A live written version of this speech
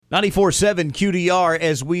94.7 QDR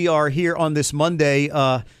as we are here on this Monday,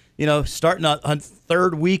 starting a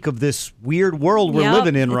third week of this weird world we're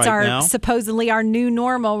living in right now. It's supposedly our new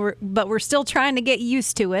normal, but we're still trying to get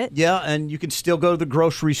used to it. Yeah, and you can still go to the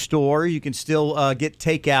grocery store. You can still get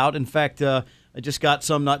takeout. In fact, I just got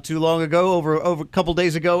some not too long ago, over a couple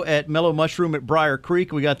days ago at Mellow Mushroom at Briar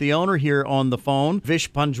Creek. We got the owner here on the phone,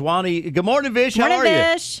 Vish Panjwani. Good morning, Vish. How are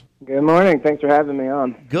Vish. Good morning. Thanks for having me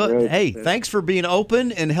on. Good. Really hey, thanks for being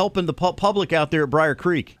open and helping the public out there at Briar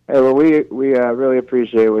Creek. Hey, well, we really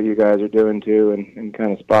appreciate what you guys are doing, too, and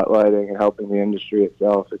kind of spotlighting and helping the industry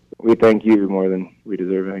itself. We thank you more than we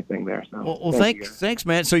deserve anything there. So, well thanks,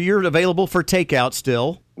 man. So you're available for takeout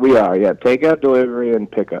still? We are, yeah. Takeout, delivery,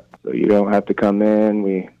 and pickup. So you don't have to come in.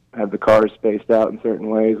 We have the cars spaced out in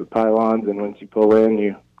certain ways with pylons, and once you pull in,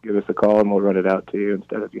 you give us a call, and we'll run it out to you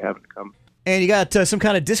instead of you having to come. And you got some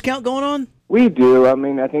kind of discount going on? We do. I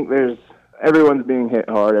mean, I think everyone's being hit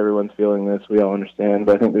hard. Everyone's feeling this. We all understand.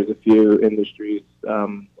 But I think there's a few industries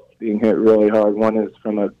being hit really hard. One is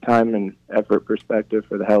from a time and effort perspective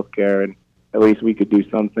for the healthcare, and at least we could do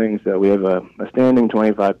something. So we have a standing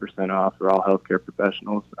 25% off for all healthcare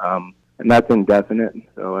professionals, and that's indefinite.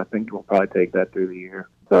 So I think we'll probably take that through the year.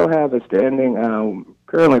 So have a standing.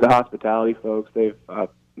 Currently, the hospitality folks, they've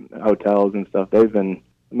hotels and stuff.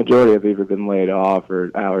 The majority have either been laid off or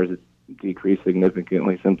hours have decreased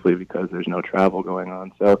significantly simply because there's no travel going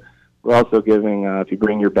on. So we're also giving, if you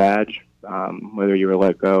bring your badge, whether you were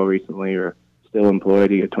let go recently or still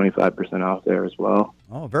employed, you get 25% off there as well.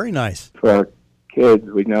 Oh, very nice. For our kids,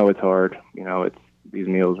 we know it's hard. These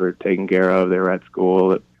meals were taken care of. They were at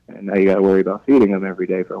school, and now you got to worry about feeding them every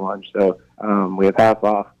day for lunch. So we have half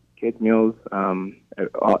off kids' meals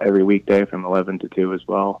every weekday from 11 to 2 as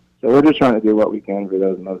well. So we're just trying to do what we can for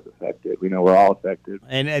those most affected. We know we're all affected.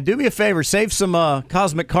 And do me a favor, save some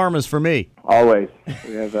cosmic karmas for me. Always.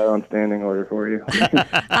 We have that on standing order for you.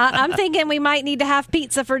 I'm thinking we might need to have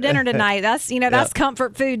pizza for dinner tonight. That's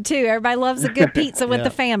comfort food, too. Everybody loves a good pizza with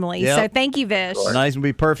the family. Yep. So thank you, Vish. Sure. Nice and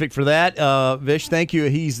be perfect for that. Vish, thank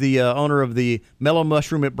you. He's the owner of the Mellow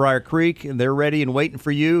Mushroom at Briar Creek, and they're ready and waiting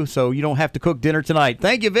for you, so you don't have to cook dinner tonight.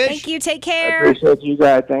 Thank you, Vish. Thank you. Take care. I appreciate you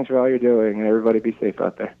guys. Thanks for all you're doing, and everybody be safe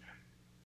out there.